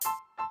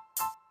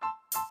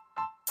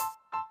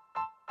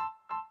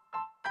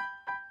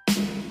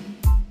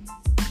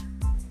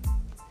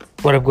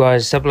What up,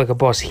 guys? Sup Like a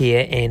Boss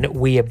here, and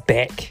we are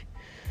back.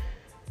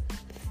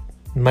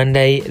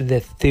 Monday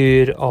the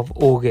 3rd of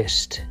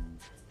August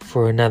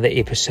for another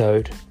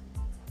episode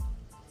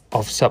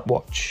of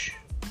Supwatch.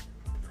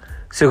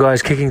 So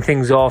guys, kicking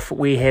things off,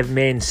 we have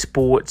Man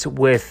Sports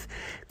with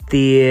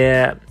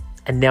their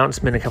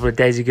announcement a couple of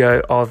days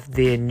ago of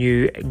their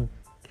new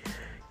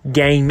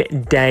Game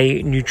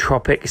Day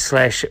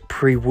Nootropic /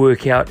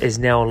 pre-workout is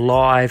now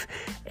live,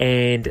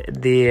 and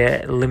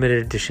their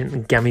limited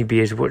edition gummy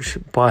bears, which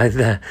by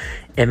the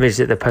image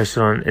that they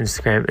posted on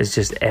Instagram is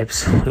just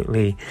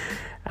absolutely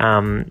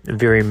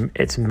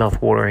it's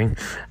mouth-watering.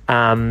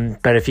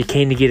 But if you're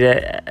keen to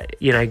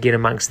get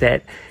amongst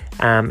that,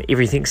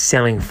 everything's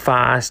selling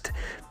fast.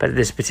 But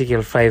this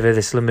particular flavour,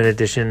 this limited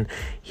edition,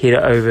 head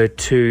over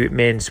to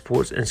Man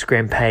Sports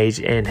Instagram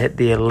page and hit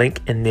their link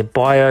in their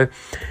bio.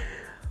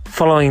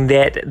 Following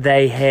that,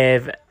 they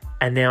have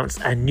announced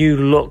a new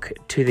look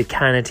to the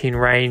Carnitine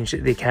range,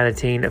 the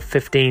Carnitine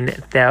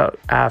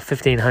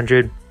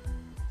 1500.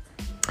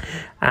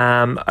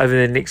 Over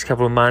the next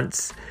couple of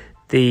months,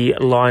 the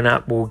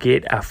lineup will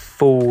get a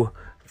full,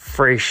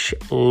 fresh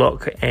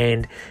look,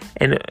 and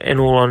in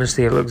all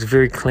honesty, it looks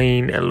very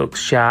clean. It looks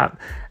sharp.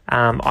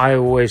 I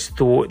always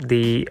thought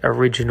the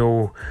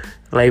original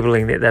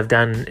labeling that they've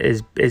done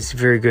is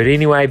very good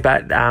anyway,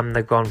 but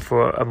they've gone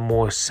for a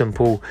more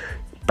simple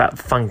but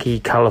funky,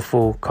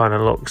 colourful kind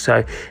of look. So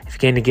if you're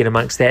going to get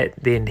amongst that,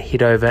 then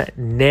head over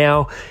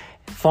now.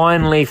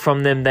 Finally,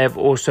 from them, they've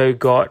also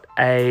got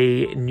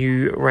a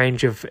new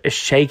range of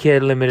shaker,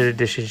 limited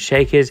edition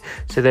shakers.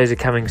 So those are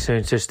coming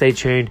soon. So stay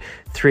tuned.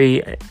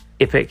 3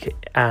 epic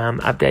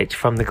updates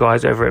from the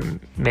guys over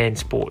at Man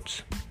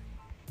Sports.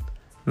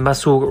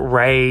 Muscle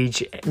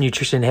Rage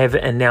Nutrition have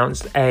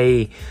announced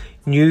a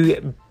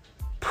new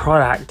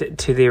product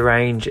to their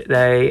range.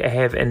 They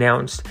have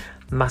announced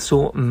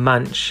Muscle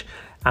Munch.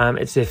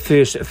 It's their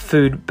first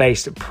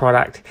food-based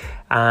product.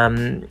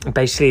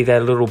 Basically,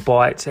 they're little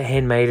bites,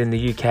 handmade in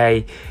the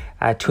UK,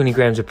 20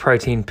 grams of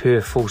protein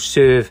per full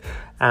serve,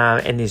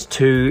 and there's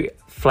 2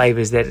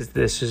 flavours that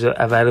this is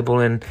available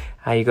in.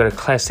 You've got a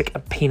classic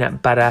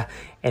peanut butter,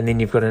 and then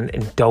you've got an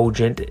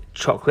indulgent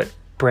chocolate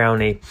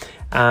brownie.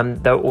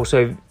 They're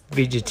also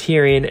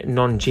vegetarian,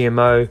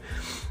 non-GMO,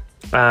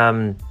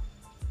 and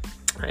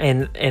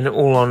in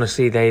all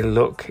honesty, they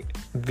look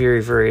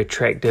very, very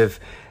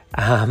attractive.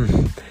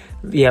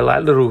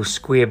 Like little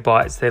square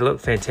bites. They look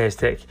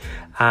fantastic.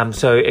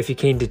 So if you're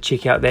keen to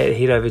check out that,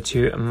 head over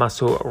to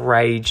Muscle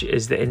Rage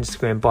is the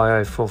Instagram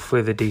bio for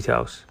further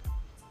details.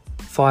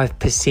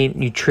 5%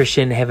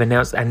 Nutrition have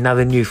announced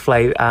another new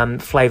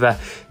flavor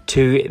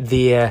to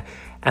their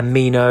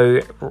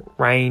amino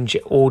range,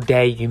 All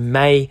Day You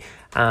May.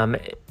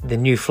 The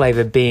new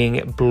flavor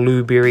being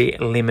blueberry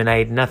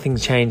lemonade. Nothing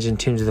changed in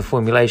terms of the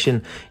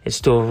formulation. It's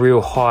still a real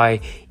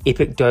high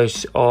epic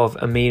dose of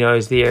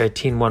aminos there, a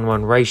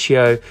 10-1-1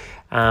 ratio,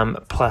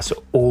 plus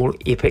all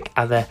epic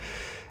other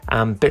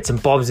bits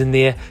and bobs in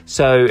there.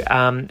 So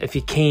if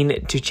you're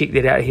keen to check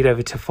that out, head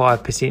over to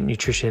 5%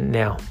 Nutrition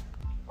now.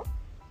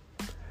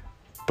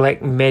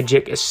 Black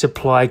Magic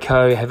Supply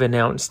Co. have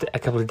announced a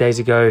couple of days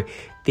ago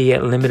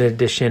their limited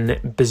edition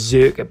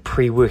Berserk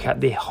pre-workout.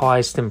 Their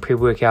highest in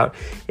pre-workout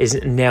is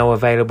now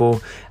available.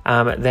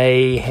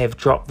 They have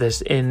dropped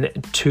this in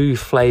 2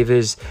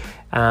 flavors: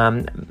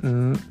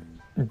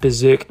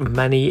 Berserk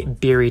Money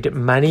Buried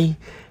Money,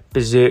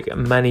 Berserk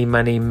Money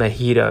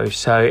Mojito.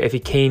 So if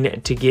you're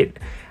keen to get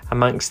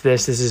amongst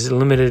this is a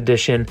limited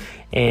edition,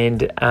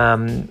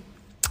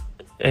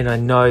 and I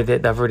know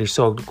that they've already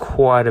sold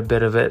quite a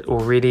bit of it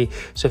already.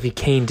 So if you're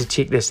keen to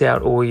check this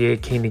out, or you're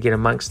keen to get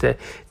amongst it,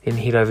 then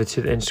head over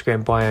to the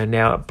Instagram bio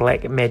now at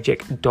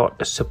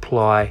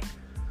blackmagic.supply.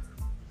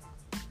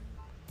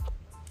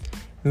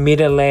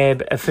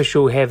 MetaLab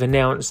Official have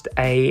announced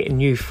a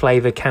new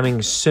flavour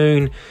coming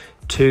soon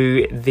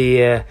to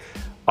their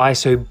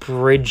ISO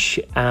Bridge,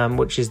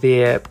 which is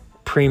their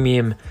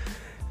premium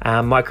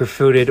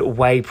microfiltered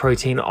whey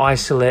protein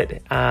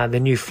isolate. The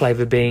new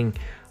flavour being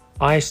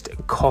iced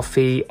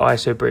coffee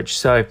ISO Bridge.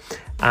 So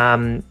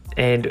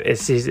and it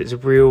says it's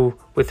real,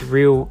 with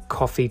real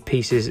coffee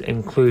pieces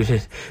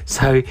included.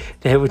 So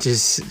that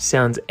just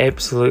sounds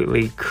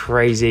absolutely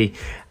crazy.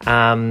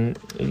 So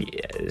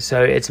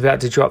it's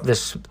about to drop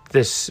this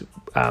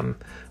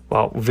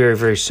very,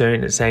 very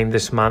soon. It's saying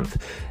this month.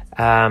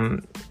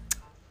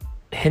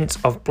 Hints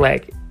of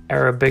black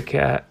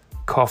Arabica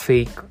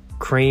coffee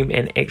cream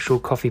and actual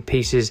coffee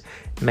pieces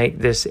make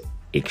this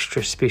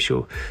extra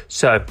special.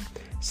 So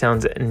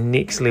sounds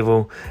next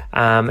level.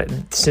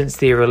 Since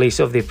the release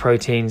of their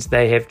proteins,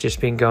 they have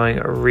just been going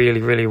really,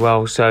 really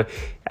well. So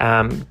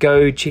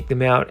go check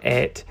them out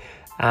at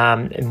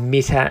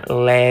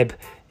MetaLab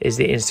is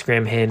the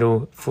Instagram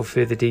handle for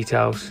further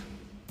details.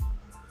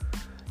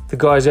 The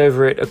guys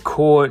over at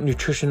Accor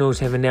Nutritionals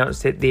have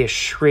announced that their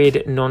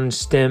Shred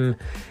Non-Stim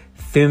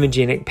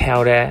Thermogenic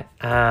Powder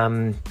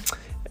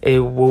it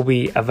will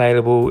be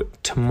available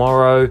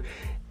tomorrow.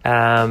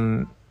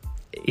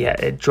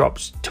 it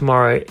drops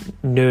tomorrow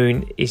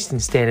noon Eastern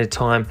Standard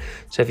Time.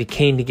 So if you're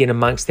keen to get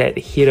amongst that,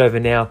 head over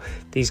now.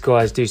 These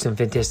guys do some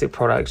fantastic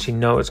products. You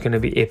know it's going to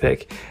be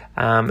epic.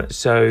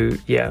 So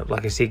yeah,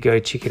 like I said, go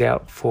check it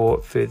out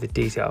for further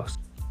details.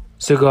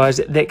 So guys,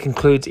 that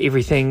concludes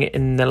everything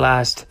in the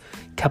last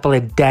couple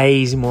of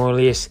days, more or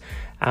less.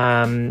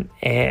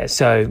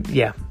 So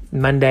yeah,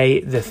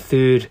 Monday the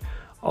 3rd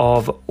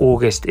of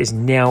August is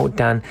now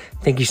done.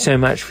 Thank you so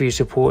much for your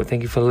support.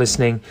 Thank you for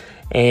listening.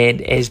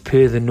 And as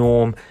per the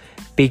norm,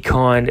 be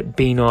kind,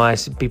 be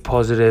nice, be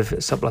positive,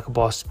 sup like a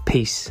boss.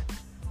 Peace.